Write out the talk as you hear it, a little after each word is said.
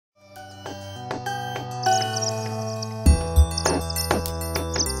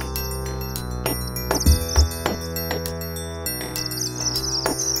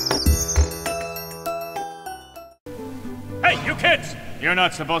You're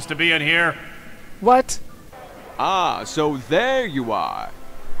not supposed to be in here. What? Ah, so there you are.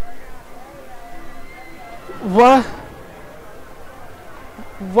 What?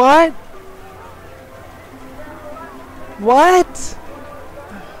 What? What?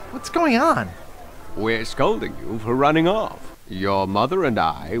 What's going on? We're scolding you for running off. Your mother and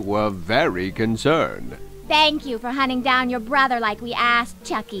I were very concerned. Thank you for hunting down your brother like we asked,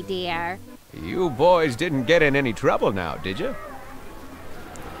 Chucky dear. You boys didn't get in any trouble now, did you?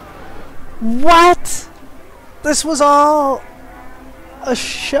 What? This was all a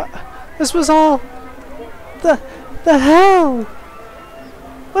show. This was all the hell.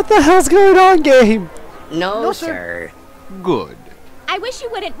 What the hell's going on, game? No, sir. Good. I wish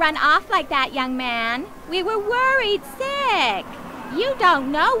you wouldn't run off like that, young man. We were worried sick. You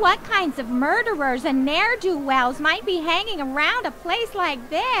don't know what kinds of murderers and ne'er-do-wells might be hanging around a place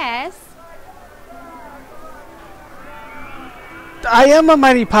like this. I am a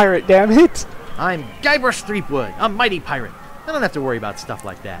mighty pirate, damn it. I'm Guybrush Threepwood, a mighty pirate. I don't have to worry about stuff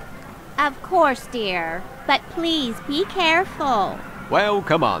like that. Of course, dear. But please be careful. Well,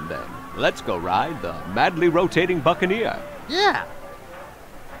 come on then. Let's go ride the madly rotating Buccaneer. Yeah.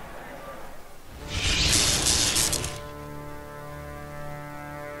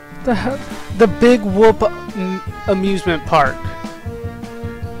 The Big Whoop amusement park.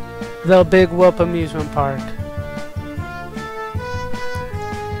 The Big Whoop amusement park.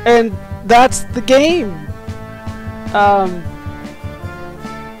 And that's the game.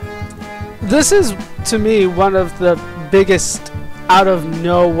 This is, to me, one of the biggest out of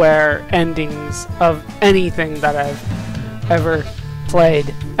nowhere endings of anything that I've ever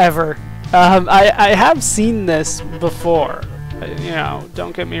played, ever. I have seen this before, you know,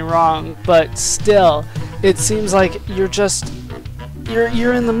 don't get me wrong, but still, it seems like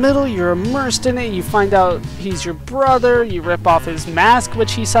you're in the middle, you're immersed in it, you find out he's your brother, you rip off his mask,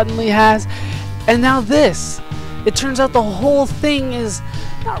 which he suddenly has, and now this. It turns out the whole thing is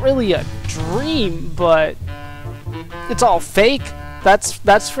not really a dream, but it's all fake.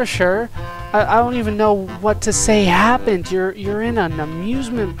 That's for sure. I don't even know what to say happened. You're in an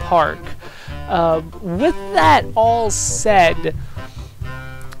amusement park. With that all said,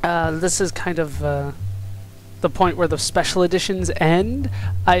 this is kind of the point where the special editions end.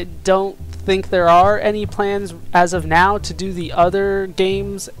 I don't think there are any plans as of now to do the other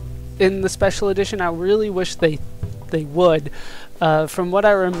games in the special edition. I really wish they would. From what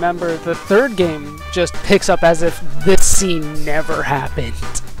I remember, the third game just picks up as if this scene never happened.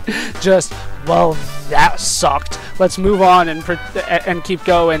 Just, well, that sucked. Let's move on and keep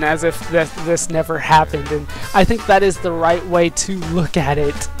going as if this never happened. And I think that is the right way to look at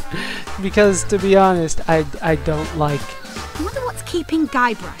it. Because, to be honest, I don't like... I wonder what's keeping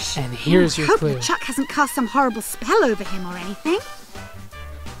Guybrush. And here's your clue. Hope Chuck hasn't cast some horrible spell over him or anything.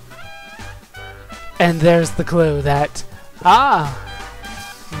 And there's the clue that,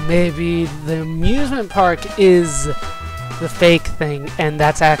 maybe the amusement park is the fake thing, and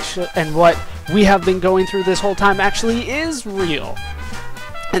that's actually, and what we have been going through this whole time actually is real.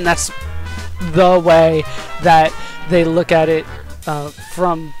 And that's the way that they look at it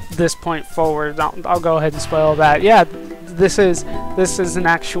from this point forward. I'll go ahead and spoil that. Yeah, this is an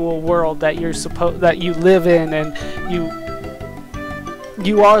actual world that that you live in, and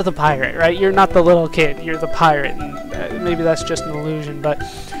you are the pirate, right? You're not the little kid, you're the pirate, and maybe that's just an illusion, but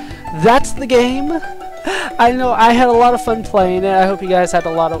that's the game. I know I had a lot of fun playing it. I hope you guys had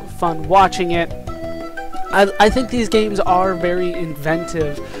a lot of fun watching it. I think these games are very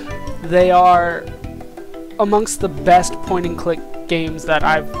inventive. They are amongst the best point-and-click games that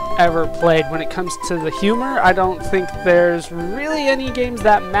I've ever played. When it comes to the humor, I don't think there's really any games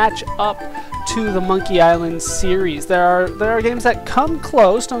that match up to the Monkey Island series. There are games that come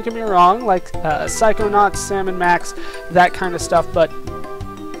close, don't get me wrong, like Psychonauts, Sam & Max, that kind of stuff, but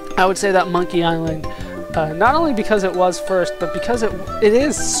I would say that Monkey Island, not only because it was first, but because it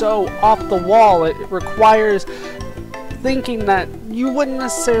is so off the wall, it requires thinking that you wouldn't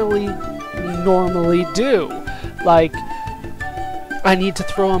necessarily normally do. Like, I need to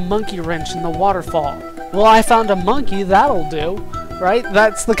throw a monkey wrench in the waterfall. Well, I found a monkey, that'll do. Right?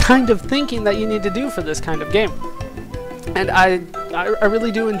 That's the kind of thinking that you need to do for this kind of game. And I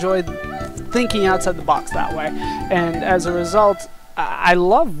really do enjoy thinking outside the box that way. And as a result, I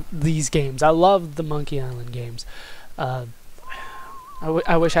love these games. I love the Monkey Island games. I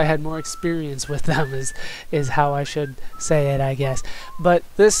wish I had more experience with them is how I should say it, I guess. But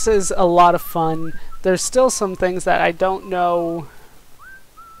this is a lot of fun. There's still some things that I don't know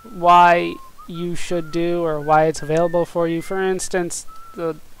why you should do or why it's available for you. For instance,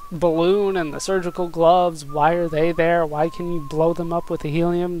 the balloon and the surgical gloves, why are they there? Why can you blow them up with the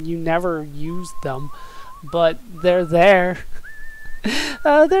helium? You never used them, but they're there.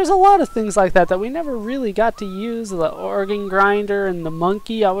 There's a lot of things like that we never really got to use. The organ grinder and the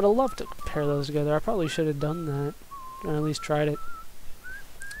monkey, I would have loved to pair those together. I probably should have done that, or at least tried it.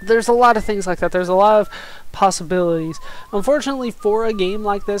 There's a lot of things like that. There's a lot of possibilities. Unfortunately, for a game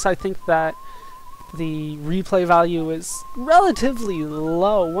like this, I think that the replay value is relatively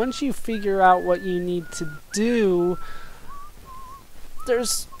low. Once you figure out what you need to do, there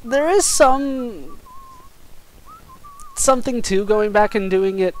is something to going back and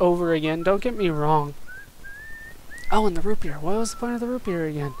doing it over again. Don't get me wrong. Oh, and the root beer. What was the point of the root beer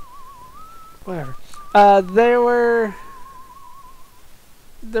again? Whatever.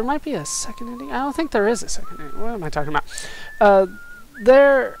 There might be a second ending. I don't think there is a second ending. What am I talking about?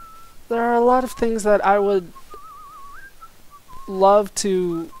 There are a lot of things that I would love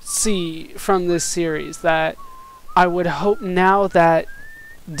to see from this series that I would hope now that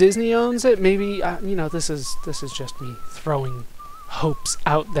Disney owns it. Maybe this is just me throwing hopes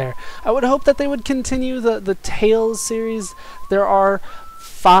out there. I would hope that they would continue the Tales series. There are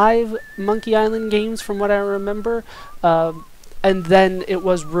 5 Monkey Island games from what I remember. And then it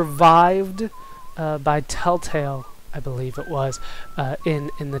was revived by Telltale, I believe it was,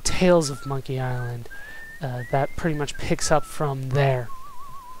 in the Tales of Monkey Island. That pretty much picks up from there.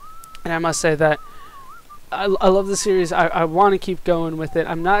 And I must say that I love the series. I want to keep going with it.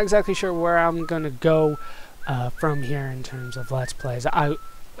 I'm not exactly sure where I'm going to go from here in terms of Let's Plays. I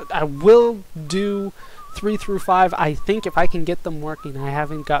will do 3 through 5, I think, if I can get them working. I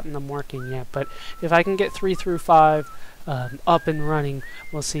haven't gotten them working yet, but if I can get 3 through 5 up and running,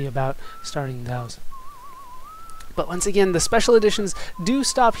 we'll see about starting those. But once again, the special editions do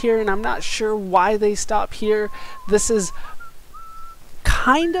stop here, and I'm not sure why they stop here. This is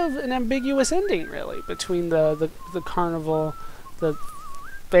kind of an ambiguous ending, really, between the carnival, the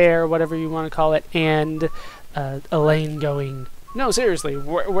fair, whatever you want to call it, and Elaine going, no, seriously,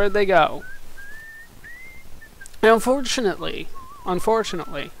 where'd they go? And unfortunately,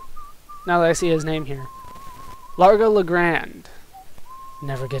 now that I see his name here, Largo Legrand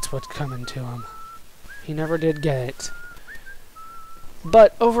never gets what's coming to him. He never did get it.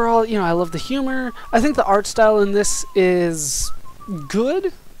 But overall, I love the humor. I think the art style in this is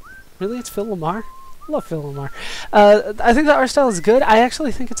good. Really, it's Phil LaMarr? I love Phil LaMarr. I think the art style is good. I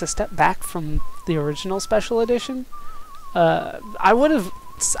actually think it's a step back from the original special edition. I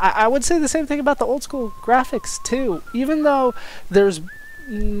would say the same thing about the old school graphics too. Even though there's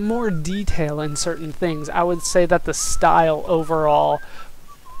more detail in certain things, I would say that the style overall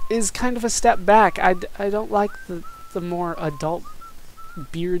is kind of a step back. I don't like the more adult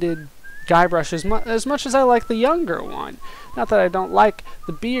bearded Guybrush as much as I like the younger one. Not that I don't like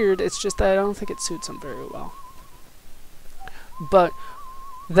the beard, it's just that I don't think it suits him very well. But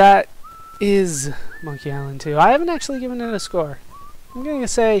that is Monkey Island 2. I haven't actually given it a score. I'm going to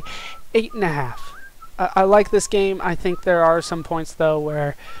say 8.5. I like this game. I think there are some points, though,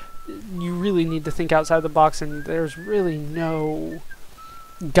 where you really need to think outside the box, and there's really no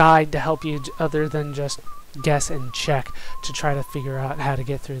guide to help you other than just guess and check to try to figure out how to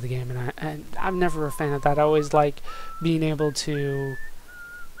get through the game. And I'm never a fan of that. I always like being able to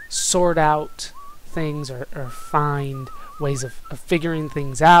sort out things or find ways of figuring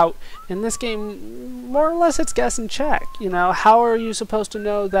things out. In this game, more or less, it's guess and check. How are you supposed to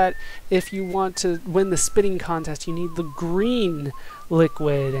know that if you want to win the spitting contest, you need the green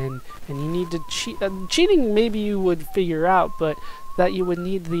liquid and you need to cheat? Cheating, maybe you would figure out, but that you would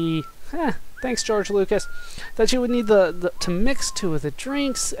need the thanks, George Lucas. That you would need the to mix 2 of the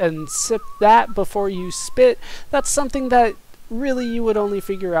drinks and sip that before you spit. That's something that really you would only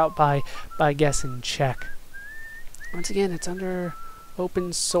figure out by guess and check. Once again, it's under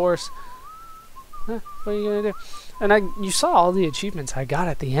open source. What are you gonna do? And you saw all the achievements I got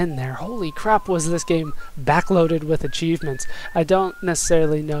at the end there. Holy crap, was this game backloaded with achievements. I don't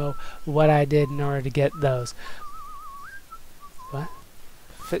necessarily know what I did in order to get those. What?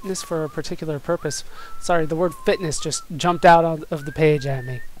 Fitness for a particular purpose. Sorry, the word fitness just jumped out of the page at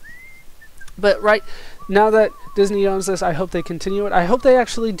me. But right, now that Disney owns this, I hope they continue it. I hope they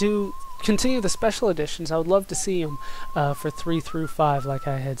actually do continue the special editions. I would love to see them for 3 through 5, like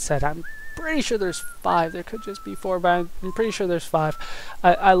I had said. I'm pretty sure there's 5. There could just be 4, but I'm pretty sure there's 5.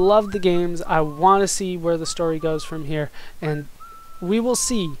 I love the games. I want to see where the story goes from here, and we will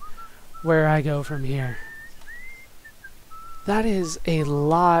see where I go from here. That is a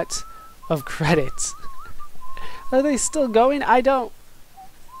lot of credits. Are they still going? I don't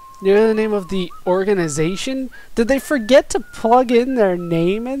Near the name of the organization? Did they forget to plug in their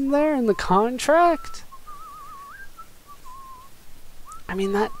name in there in the contract? I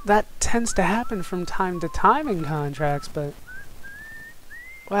mean, that tends to happen from time to time in contracts, but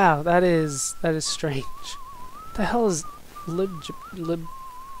wow, that is strange. What the hell is libjpeg?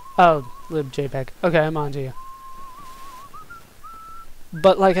 Okay, I'm on to you.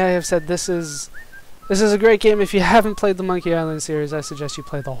 But like I have said, this is a great game. If you haven't played the Monkey Island series, I suggest you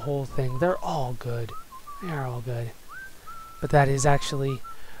play the whole thing. They're all good. They are all good. But that is actually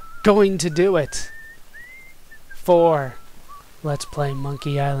going to do it for Let's Play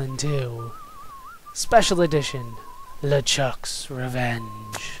Monkey Island 2 Special Edition LeChuck's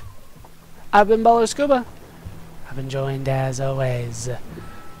Revenge. I've been Baller Scuba. I've been joined as always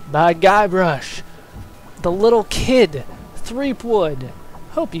by Guybrush, the little kid, Threepwood.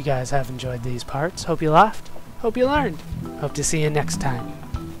 Hope you guys have enjoyed these parts. Hope you laughed. Hope you learned. Hope to see you next time.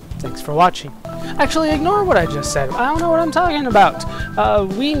 Thanks for watching. Actually, ignore what I just said. I don't know what I'm talking about.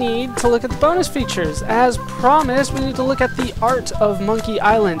 We need to look at the bonus features. As promised, we need to look at the art of Monkey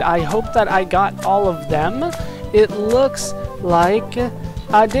Island. I hope that I got all of them. It looks like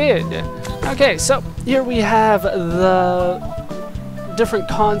I did. Okay, so here we have the different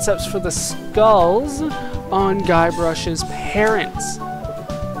concepts for the skulls on Guybrush's parents.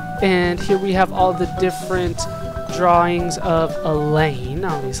 And here we have all the different drawings of Elaine.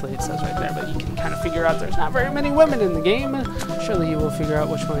 Obviously it says right there, but you can kind of figure out there's not very many women in the game. Surely you will figure out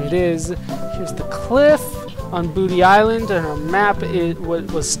which one it is. Here's the cliff on Booty Island, and our map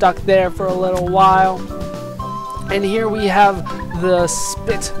was stuck there for a little while. And here we have the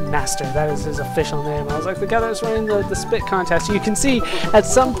Spit Master. That is his official name. I was like the guy that's running the spit contest. You can see at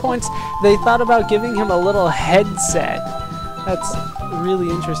some points they thought about giving him a little headset. That's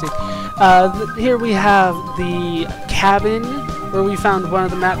really interesting. Here we have the cabin where we found one of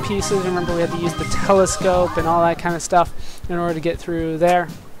the map pieces. Remember, we had to use the telescope and all that kind of stuff in order to get through there.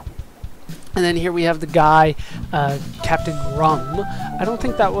 And then here we have the guy, Captain Rum. I don't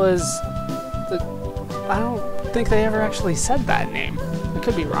think that was I don't think they ever actually said that name. I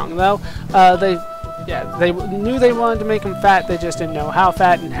could be wrong though. They knew they wanted to make him fat. They just didn't know how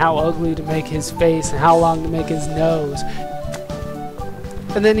fat and how ugly to make his face and how long to make his nose.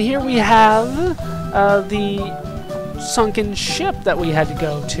 And then here we have the sunken ship that we had to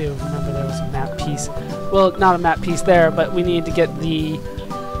go to. Remember, there was a map piece. Well, not a map piece there, but we needed to get the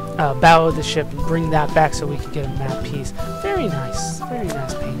bow of the ship and bring that back so we could get a map piece. Very nice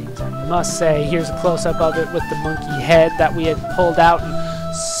paintings, I must say. Here's a close-up of it with the monkey head that we had pulled out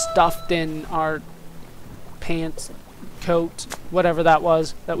and stuffed in our pants, coat, whatever that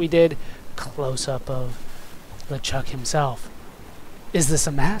was that we did. Close-up of LeChuck himself. Is this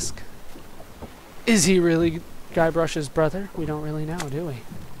a mask? Is he really Guybrush's brother? We don't really know, do we?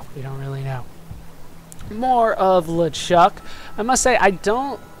 We don't really know. More of LeChuck. I must say, I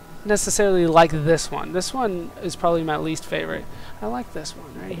don't necessarily like this one. This one is probably my least favorite. I like this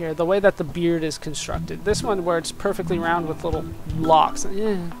one right here. The way that the beard is constructed. This one where it's perfectly round with little locks.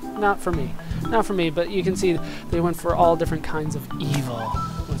 Not for me. Not for me, but you can see they went for all different kinds of evil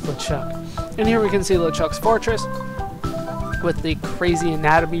with LeChuck. And here we can see LeChuck's fortress with the crazy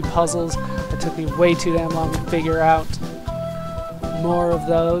anatomy puzzles that took me way too damn long to figure out. More of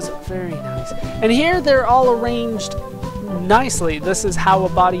those. Very nice. And here they're all arranged nicely. This is how a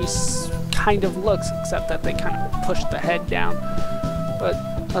body kind of looks, except that they kind of push the head down. But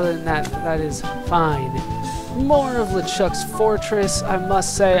other than that, that is fine. More of LeChuck's fortress. I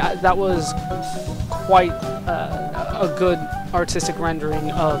must say that was quite a good artistic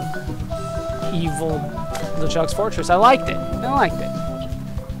rendering of evil LeChuck's fortress. I liked it. I liked it.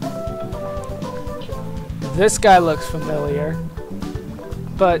 This guy looks familiar,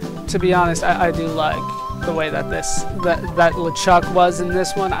 but to be honest, I do like the way that that LeChuck was in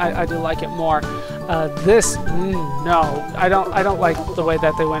this one. I do like it more. No, I don't like the way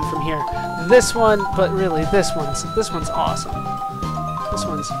that they went from here. This one, but really, this one's awesome. This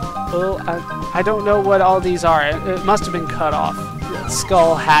one's, well, I don't know what all these are. It must have been cut off.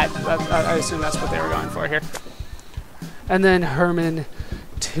 Skull hat. I assume that's what they were going for here. And then Herman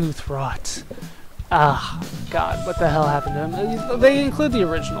Toothrot. Ah, God, what the hell happened to him? They include the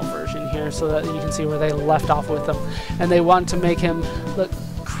original version here so that you can see where they left off with him. And they want to make him look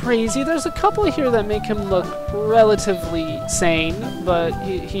crazy. There's a couple here that make him look relatively sane, but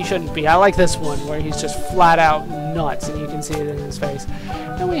he shouldn't be. I like this one where he's just flat out nuts and you can see it in his face.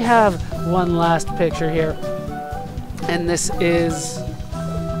 And we have one last picture here. And this is,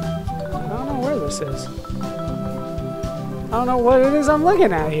 I don't know where this is. I don't know what it is I'm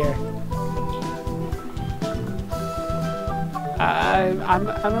looking at here. I'm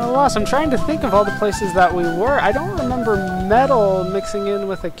at a loss. I'm trying to think of all the places that we were. I don't remember metal mixing in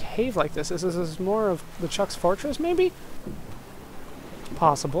with a cave like this. Is this more of LeChuck's Fortress, maybe? It's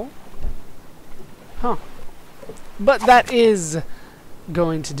possible. Huh. But that is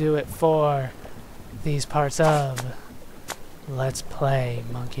going to do it for these parts of Let's Play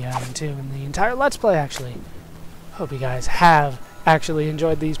Monkey Island 2 and the entire Let's Play, actually. Hope you guys have actually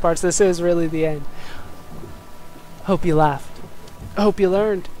enjoyed these parts. This is really the end. Hope you laughed. Hope you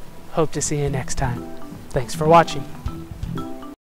learned. Hope to see you next time. Thanks for watching.